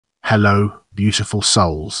Hello, beautiful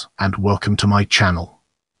souls, and welcome to my channel.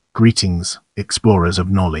 Greetings, explorers of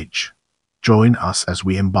knowledge. Join us as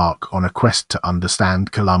we embark on a quest to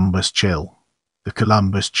understand Columbus Chill. The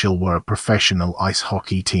Columbus Chill were a professional ice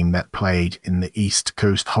hockey team that played in the East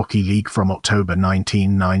Coast Hockey League from October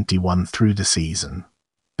 1991 through the season.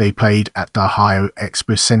 They played at the Ohio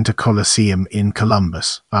Expo Center Coliseum in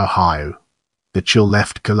Columbus, Ohio. The Chill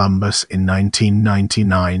left Columbus in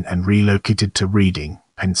 1999 and relocated to Reading,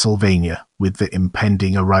 Pennsylvania, with the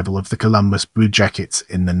impending arrival of the Columbus Blue Jackets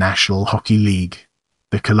in the National Hockey League.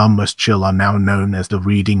 The Columbus Chill are now known as the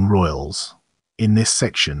Reading Royals. In this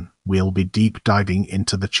section, we'll be deep diving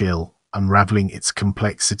into the Chill, unraveling its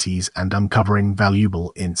complexities and uncovering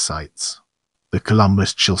valuable insights. The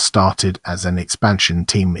Columbus Chill started as an expansion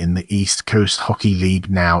team in the East Coast Hockey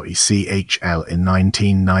League, now ECHL, in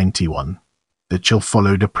 1991. The Chill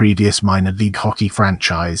followed a previous minor league hockey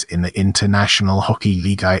franchise in the International Hockey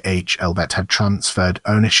League IHL that had transferred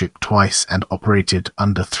ownership twice and operated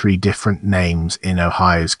under 3 different names in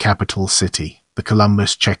Ohio's capital city: the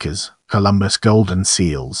Columbus Checkers, Columbus Golden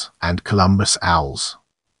Seals, and Columbus Owls.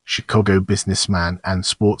 Chicago businessman and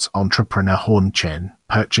sports entrepreneur Horn Chen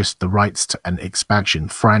purchased the rights to an expansion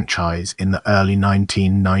franchise in the early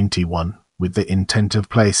 1991 with the intent of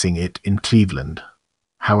placing it in Cleveland.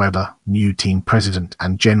 However, new team president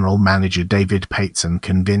and general manager David Pateson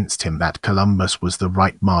convinced him that Columbus was the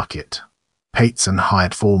right market. Pateson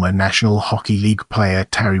hired former National Hockey League player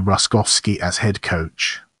Terry Ruskowski as head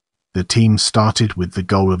coach. The team started with the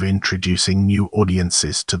goal of introducing new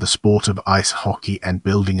audiences to the sport of ice hockey and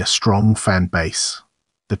building a strong fan base.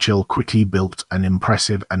 The Chill quickly built an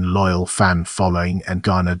impressive and loyal fan following and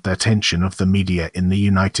garnered the attention of the media in the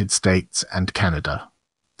United States and Canada.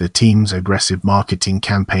 The team's aggressive marketing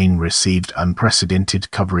campaign received unprecedented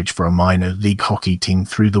coverage for a minor league hockey team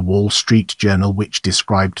through the Wall Street Journal, which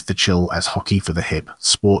described the Chill as hockey for the hip,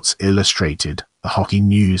 Sports Illustrated, The Hockey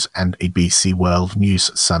News, and ABC World News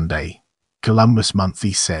Sunday. Columbus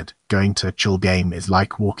Monthly said, "Going to a Chill game is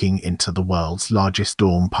like walking into the world's largest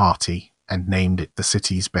dorm party," and named it the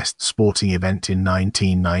city's best sporting event in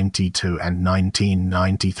 1992 and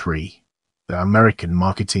 1993. The American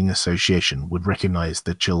Marketing Association would recognize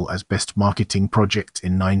the Chill as Best Marketing Project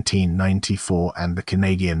in 1994, and the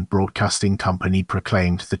Canadian Broadcasting Company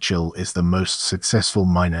proclaimed the Chill is the most successful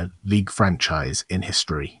minor league franchise in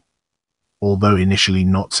history. Although initially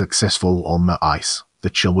not successful on the ice, the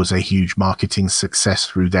Chill was a huge marketing success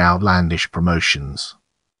through their outlandish promotions.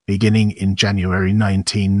 Beginning in January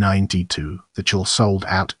 1992, the Chill sold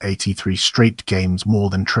out 83 straight games, more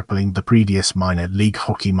than tripling the previous minor league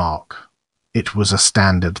hockey mark. It was a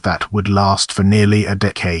standard that would last for nearly a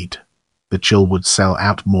decade. The Chill would sell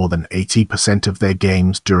out more than 80% of their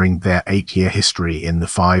games during their 8-year history in the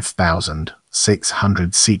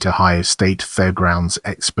 5,600-seat Ohio State Fairgrounds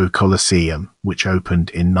Expo Coliseum, which opened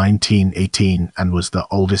in 1918 and was the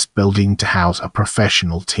oldest building to house a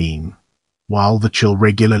professional team. While the Chill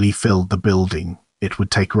regularly filled the building, it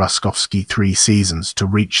would take Ruskowski 3 seasons to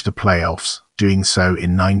reach the playoffs, doing so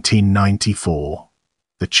in 1994.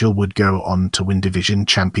 The Chill would go on to win division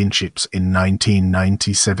championships in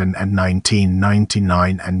 1997 and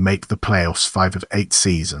 1999 and make the playoffs 5 of 8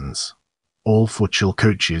 seasons. All 4 Chill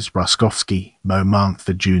coaches, Ruskowski, Mo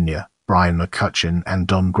Mantha Jr., Brian McCutcheon, and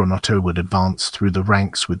Don Granotto, would advance through the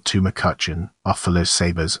ranks, with 2 McCutcheon, Buffalo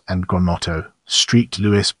Sabres, and Granotto, St.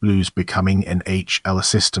 Louis Blues, becoming NHL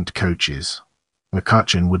assistant coaches.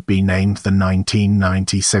 McCutcheon would be named the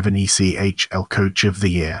 1997 ECHL Coach of the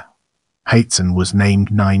Year. Pateson was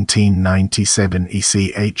named 1997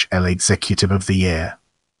 ECHL Executive of the Year.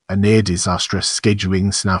 A near-disastrous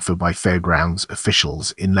scheduling snafu by Fairgrounds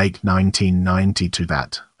officials in late 1992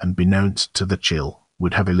 that, unbeknownst to the Chill,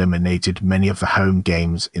 would have eliminated many of the home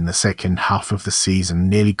games in the second half of the season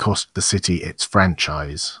nearly cost the city its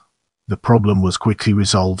franchise. The problem was quickly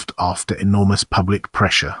resolved after enormous public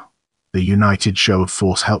pressure. The United Show of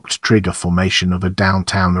Force helped trigger formation of a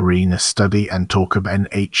downtown arena study and talk of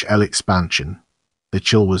NHL expansion. The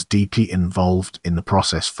Chill was deeply involved in the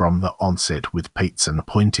process from the onset, with Pateson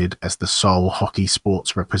appointed as the sole hockey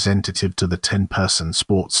sports representative to the 10-person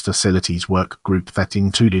sports facilities work group that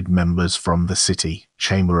included members from the city,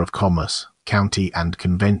 Chamber of Commerce, county, and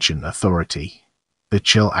convention authority. The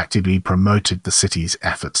Chill actively promoted the city's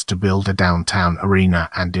efforts to build a downtown arena,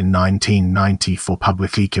 and in 1994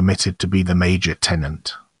 publicly committed to be the major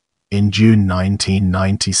tenant. In June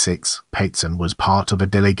 1996, Pateson was part of a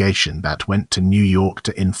delegation that went to New York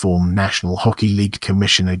to inform National Hockey League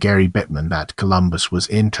Commissioner Gary Bettman that Columbus was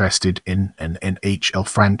interested in an NHL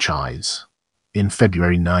franchise. In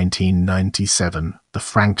February 1997, the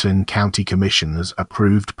Franklin County Commissioners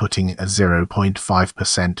approved putting a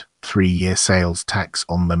 0.5% three-year sales tax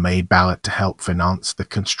on the May ballot to help finance the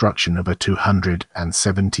construction of a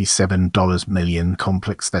 $277 million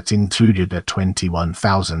complex that included a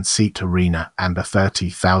 21,000-seat arena and a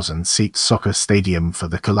 30,000-seat soccer stadium for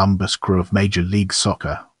the Columbus Crew of Major League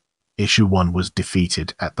Soccer. Issue 1 was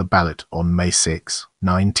defeated at the ballot on May 6,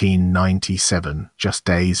 1997, just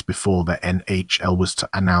days before the NHL was to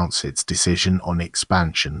announce its decision on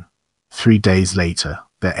expansion. 3 days later,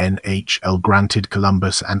 the NHL granted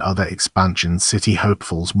Columbus and other expansion city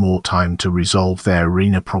hopefuls more time to resolve their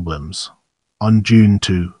arena problems. On June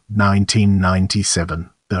 2, 1997,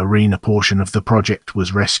 the arena portion of the project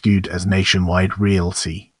was rescued as Nationwide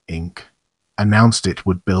Realty, Inc. announced it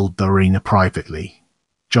would build the arena privately.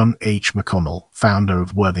 John H. McConnell, founder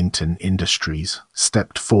of Worthington Industries,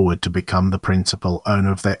 stepped forward to become the principal owner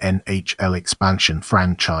of the NHL expansion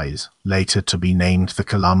franchise, later to be named the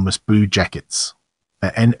Columbus Blue Jackets.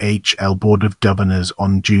 The NHL Board of Governors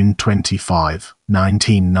on June 25,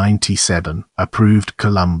 1997, approved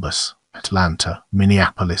Columbus, Atlanta,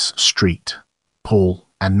 Minneapolis, St. Paul,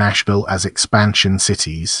 and Nashville as expansion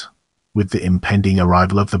cities. With the impending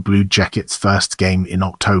arrival of the Blue Jackets' first game in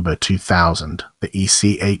October 2000, the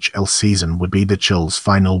ECHL season would be the Chills'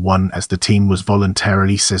 final one as the team was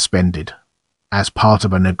voluntarily suspended. As part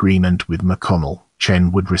of an agreement with McConnell,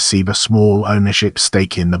 Chen would receive a small ownership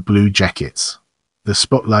stake in the Blue Jackets. The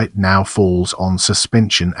spotlight now falls on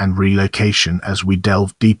suspension and relocation as we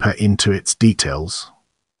delve deeper into its details.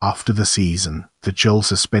 After the season, the Chill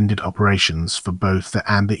suspended operations for both the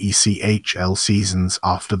and the ECHL seasons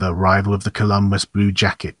after the arrival of the Columbus Blue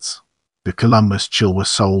Jackets. The Columbus Chill were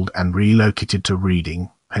sold and relocated to Reading,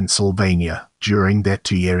 Pennsylvania, during their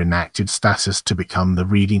 2-year inactive status to become the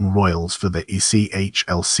Reading Royals for the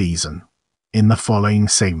ECHL season. In the following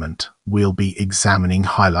segment, we'll be examining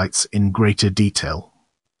highlights in greater detail.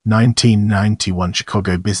 1991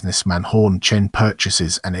 Chicago businessman Horn Chen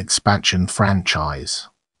purchases an expansion franchise.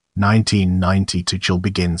 1992 Chill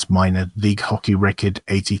begins minor league hockey record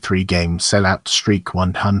 83-game sellout streak,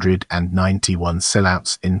 191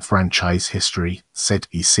 sellouts in franchise history, set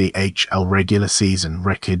ECHL regular season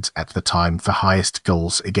records at the time for highest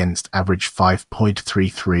goals against average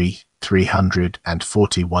 5.33,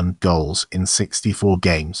 341 goals in 64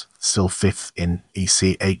 games, still 5th in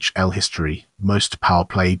ECHL history, most power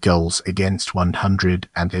play goals against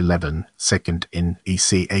 111, 2nd in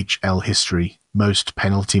ECHL history, most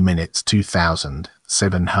penalty minutes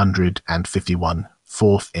 2,751,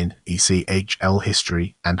 4th in ECHL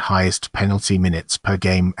history, and highest penalty minutes per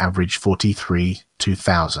game average 43,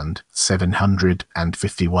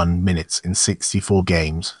 2,751 minutes in 64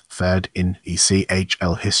 games, 3rd in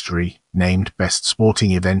ECHL history, named Best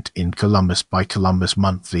Sporting Event in Columbus by Columbus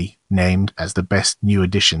Monthly, named as the best new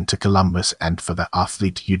addition to Columbus and for the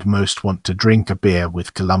athlete you'd most want to drink a beer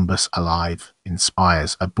with Columbus alive,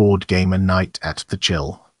 inspires a board game and night at the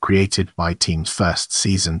Chill, created by team's first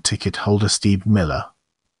season ticket holder Steve Miller.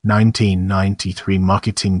 1993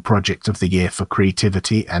 Marketing Project of the Year for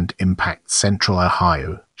Creativity and Impact Central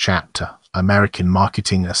Ohio, Chapter, American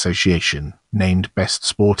Marketing Association, named Best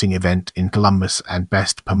Sporting Event in Columbus and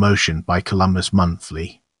Best Promotion by Columbus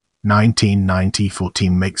Monthly. 1994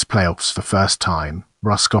 team makes playoffs for first time.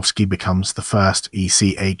 Ruskowski becomes the first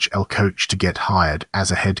ECHL coach to get hired as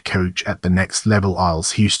a head coach at the next level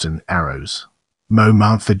Isles Houston Arrows. Mo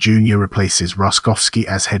Mantha Jr. replaces Ruskowski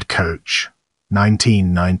as head coach.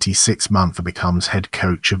 1996 Mantha becomes head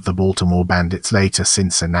coach of the Baltimore Bandits, later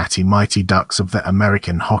Cincinnati Mighty Ducks of the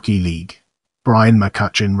American Hockey League. Brian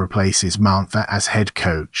McCutcheon replaces Mantha as head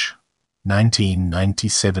coach.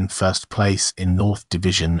 1997 first place in North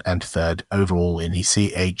Division and 3rd overall in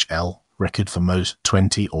ECHL, record for most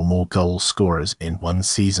 20 or more goal scorers in one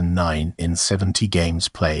season, 9 in 70 games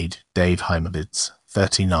played, Dave Heimovitz,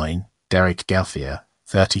 39, Derek Gauthier,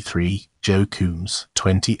 33, Joe Coombs,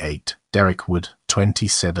 28, Derek Wood,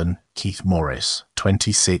 27, Keith Morris,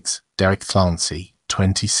 26, Derek Clancy,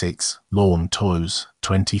 26, Lorne Toews,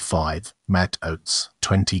 25, Matt Oates,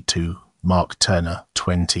 22, Mark Turner,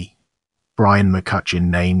 20. Brian McCutcheon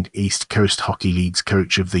named East Coast Hockey League's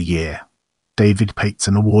Coach of the Year. David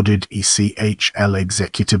Payton awarded ECHL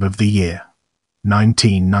Executive of the Year.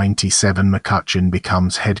 1997 McCutcheon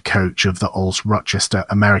becomes head coach of the Alls Rochester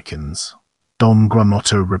Americans. Don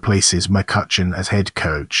Granotto replaces McCutcheon as head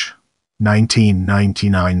coach.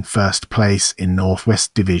 1999 first place in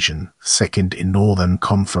Northwest Division, 2nd in Northern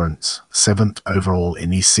Conference, 7th overall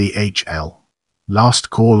in ECHL. Last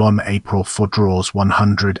call on April for draws,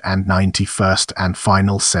 191st and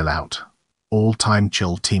final sellout. All-time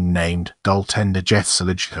Chill team named goaltender Jeff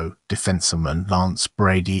Solichko, defenseman Lance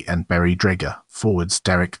Brady and Barry Dreger, forwards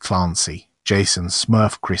Derek Clancy, Jason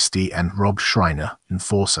Smurf Christie and Rob Schreiner,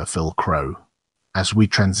 enforcer Phil Crow. As we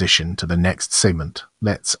transition to the next segment,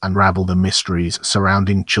 let's unravel the mysteries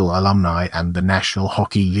surrounding Chill alumni and the National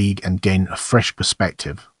Hockey League and gain a fresh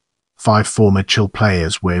perspective. 5 former Chill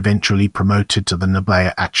players were eventually promoted to the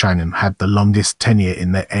Nablaya at Chinham had the longest tenure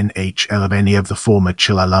in the NHL of any of the former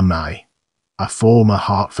Chill alumni. A former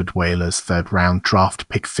Hartford Whalers third-round draft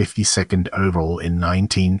pick 52nd overall in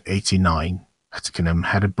 1989. Atkingham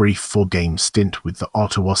had a brief 4-game stint with the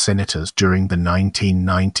Ottawa Senators during the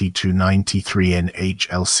 1992-93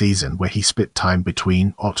 NHL season where he split time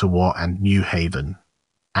between Ottawa and New Haven.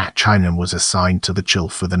 At Chinham was assigned to the Chill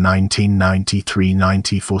for the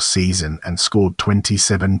 1993-94 season and scored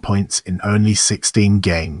 27 points in only 16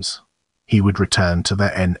 games. He would return to the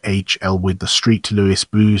NHL with the St. Louis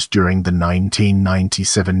Blues during the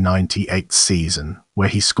 1997-98 season, where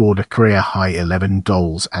he scored a career-high 11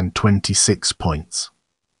 goals and 26 points.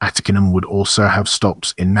 Atkingham would also have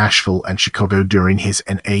stops in Nashville and Chicago during his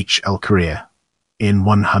NHL career. In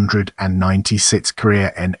 196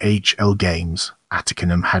 career NHL games,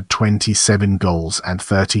 Atkingham had 27 goals and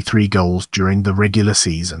 33 goals during the regular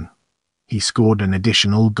season. He scored an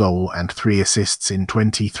additional goal and 3 assists in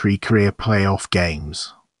 23 career playoff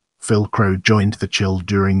games. Phil Crow joined the Chill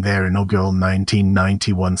during their inaugural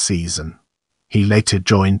 1991 season. He later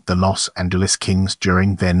joined the Los Angeles Kings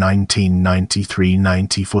during their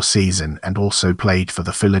 1993-94 season and also played for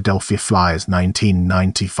the Philadelphia Flyers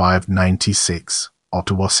 1995-96,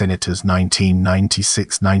 Ottawa Senators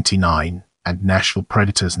 1996-99, and Nashville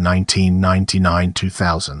Predators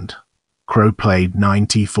 1999-2000. Crow played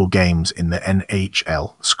 94 games in the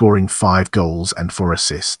NHL, scoring 5 goals and 4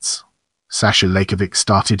 assists. Sasha Lakovic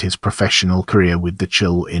started his professional career with the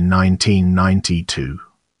Chill in 1992.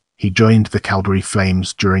 He joined the Calgary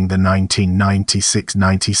Flames during the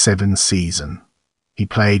 1996-97 season. He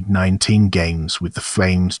played 19 games with the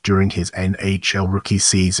Flames during his NHL rookie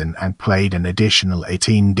season and played an additional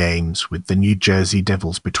 18 games with the New Jersey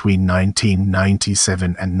Devils between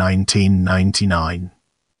 1997 and 1999.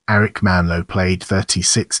 Eric Manlow played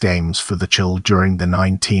 36 games for the Chill during the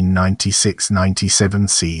 1996-97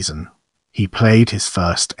 season. He played his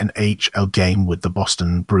first NHL game with the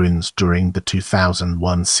Boston Bruins during the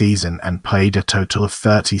 2001 season and played a total of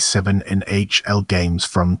 37 NHL games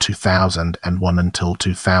from 2001 until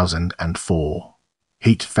 2004.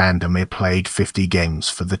 Heat Vandermeer played 50 games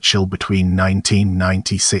for the Chill between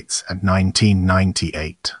 1996 and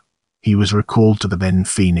 1998. He was recalled to the then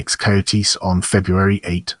Phoenix Coyotes on February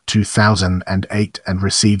 8, 2008 and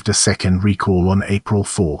received a second recall on April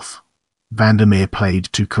 4. Vandermeer played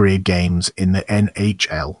 2 career games in the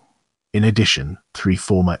NHL. In addition, 3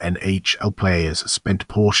 former NHL players spent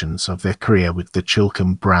portions of their career with the Chill.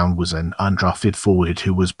 Brown was an undrafted forward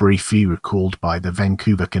who was briefly recalled by the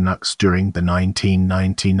Vancouver Canucks during the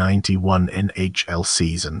 1990-91 NHL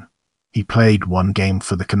season. He played 1 game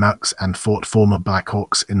for the Canucks and fought former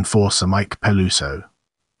Blackhawks enforcer Mike Peluso.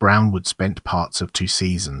 Brown would spend parts of 2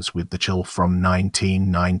 seasons with the Chill from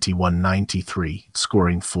 1991-93,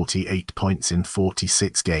 scoring 48 points in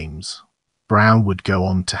 46 games. Brown would go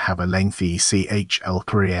on to have a lengthy ECHL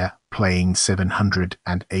career, playing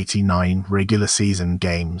 789 regular season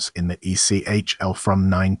games in the ECHL from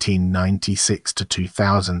 1996 to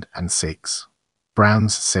 2006.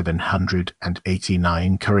 Brown's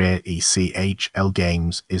 789 career ECHL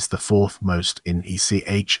games is the 4th most in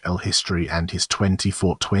ECHL history, and his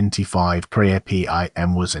 24-25 career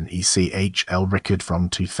PIM was an ECHL record from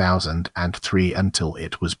 2003 until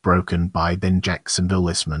it was broken by then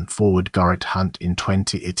Jacksonville-Isman forward Garrett Hunt in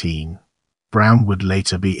 2018. Brown would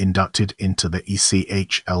later be inducted into the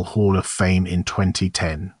ECHL Hall of Fame in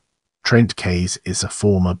 2010. Trent Case is a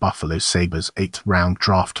former Buffalo Sabres 8th-round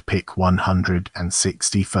draft pick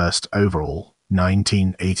 161st overall,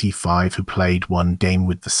 1985 who played 1 game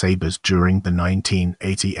with the Sabres during the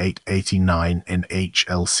 1988-89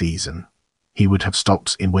 NHL season. He would have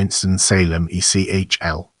stops in Winston-Salem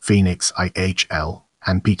ECHL, Phoenix IHL,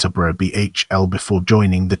 and Peterborough BHL before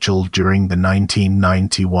joining the Chill during the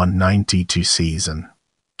 1991-92 season.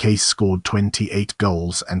 Case scored 28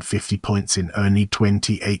 goals and 50 points in only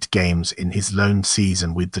 28 games in his lone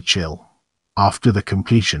season with the Chill. After the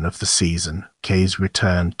completion of the season, Case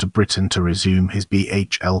returned to Britain to resume his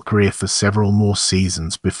BHL career for several more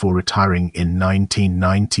seasons before retiring in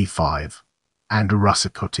 1995. Andrew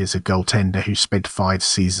Russicott is a goaltender who spent 5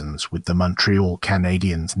 seasons with the Montreal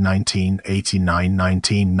Canadiens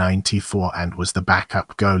 1989-1994 and was the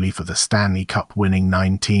backup goalie for the Stanley Cup winning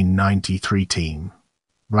 1993 team.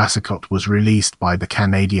 Rassicot was released by the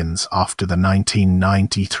Canadians after the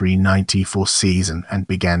 1993-94 season and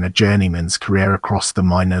began a journeyman's career across the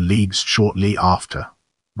minor leagues shortly after.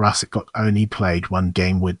 Rassicot only played one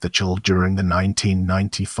game with the Chill during the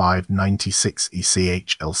 1995-96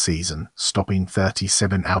 ECHL season, stopping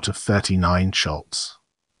 37 out of 39 shots.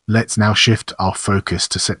 Let's now shift our focus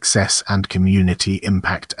to success and community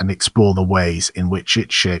impact and explore the ways in which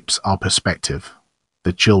it shapes our perspective.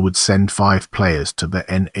 The Chill would send 5 players to the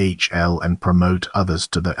NHL and promote others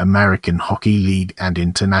to the American Hockey League and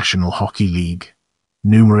International Hockey League.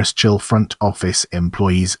 Numerous Chill front office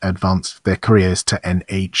employees advanced their careers to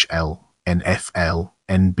NHL, NFL,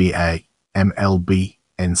 NBA, MLB,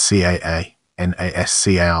 NCAA,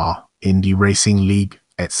 NASCAR, Indy Racing League,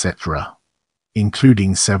 etc.,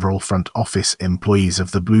 including several front office employees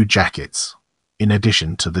of the Blue Jackets. In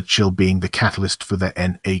addition to the Chill being the catalyst for the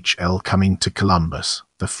NHL coming to Columbus,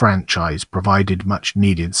 the franchise provided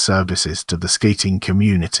much-needed services to the skating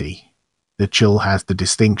community. The Chill has the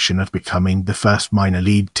distinction of becoming the first minor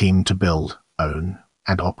league team to build, own,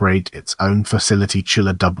 and operate its own facility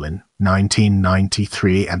Chiller Dublin,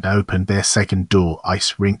 1993, and opened their second-door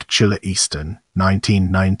ice rink Chiller Easton,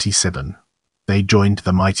 1997. They joined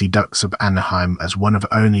the Mighty Ducks of Anaheim as one of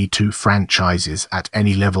only 2 franchises at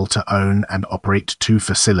any level to own and operate 2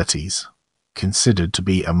 facilities. Considered to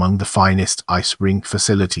be among the finest ice rink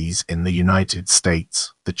facilities in the United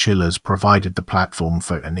States, the Chillers provided the platform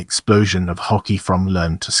for an explosion of hockey from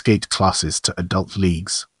learn-to-skate classes to adult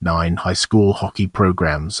leagues. 9 high school hockey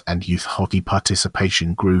programs and youth hockey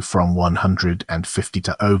participation grew from 150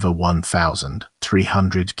 to over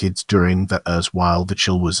 1,300 kids during the years while the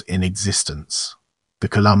Chill was in existence. The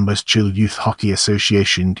Columbus Chill Youth Hockey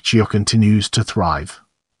Association (CHIO) continues to thrive.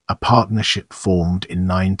 A partnership formed in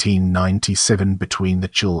 1997 between the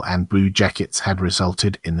Chill and Blue Jackets had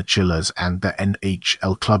resulted in the Chillers and the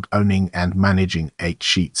NHL club owning and managing 8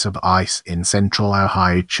 sheets of ice in Central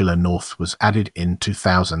Ohio. Chiller North was added in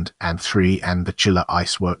 2003 and the Chiller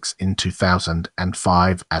Iceworks in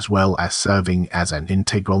 2005, as well as serving as an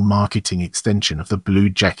integral marketing extension of the Blue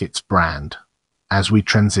Jackets brand. As we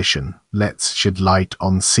transition, let's shed light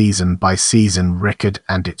on season-by-season record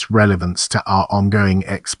and its relevance to our ongoing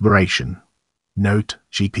exploration. Note: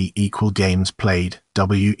 GP = games played,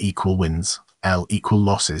 W = wins, L =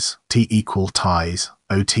 losses, T = ties,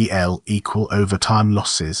 OTL = overtime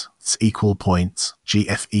losses, S = points,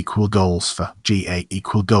 GF = goals for, GA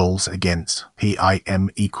 = goals against, PIM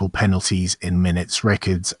 = penalties in minutes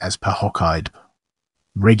records as per Hockeyed.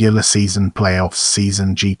 Regular season playoffs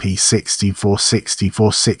season GP 64,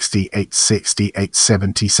 64, 68, 68,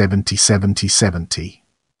 70, 70, 70, 70.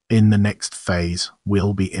 In the next phase,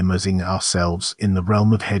 we'll be immersing ourselves in the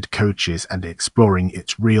realm of head coaches and exploring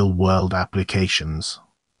its real-world applications.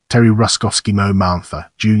 Terry Ruskowski, Mo Mantha,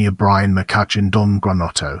 Jr., Brian McCutcheon, Don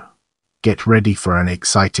Granotto. Get ready for an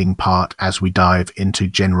exciting part as we dive into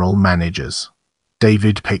general managers.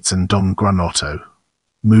 David Pates and Don Granotto.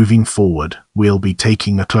 Moving forward, we'll be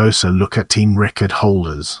taking a closer look at team record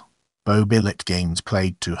holders. Bo Billett games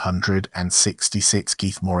played 266,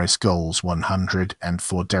 Keith Morris goals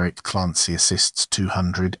 104, Derek Clancy assists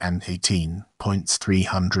 218, points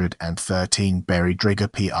 313, Barry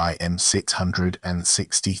Drager PIM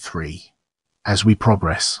 663. As we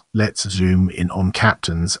progress, let's zoom in on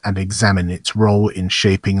captains and examine its role in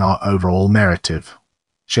shaping our overall narrative.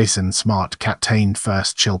 Jason Smart captained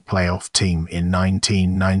first Chill playoff team in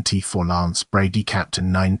 1994. Lance Brady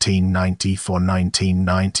captain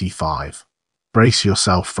 1994-1995. Brace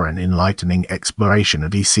yourself for an enlightening exploration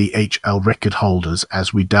of ECHL record holders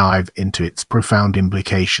as we dive into its profound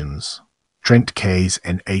implications. Trent K's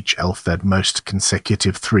NHL third most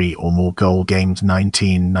consecutive 3 or more goal games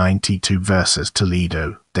 1992 versus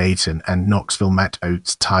Toledo, Dayton and Knoxville. Matt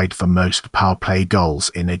Oates tied for most power play goals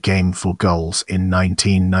in a game for goals in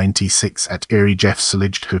 1996 at Erie. Jeff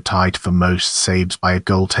Salich, who tied for most saves by a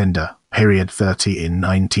goaltender, period 30 in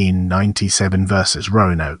 1997 versus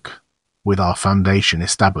Roanoke. With our foundation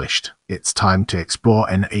established, it's time to explore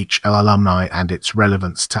NHL alumni and its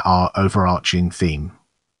relevance to our overarching theme.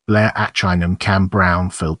 Blair Atchingham, Cam Brown,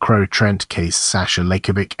 Phil Crow, Trent Case, Sasha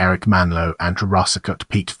Lakovic, Eric Manlow, Andrew Rassicot,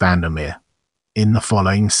 Pete Vandermeer. In the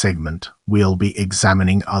following segment, we'll be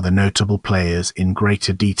examining other notable players in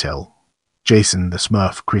greater detail. Jason the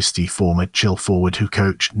Smurf Christie, former Chill forward who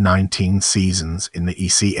coached 19 seasons in the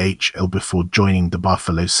ECHL before joining the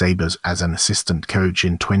Buffalo Sabres as an assistant coach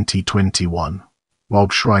in 2021.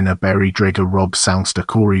 Rob Schreiner, Barry Drager, Rob Soundster,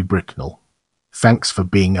 Corey Bricknell. Thanks for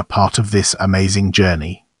being a part of this amazing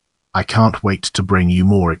journey. I can't wait to bring you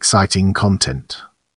more exciting content.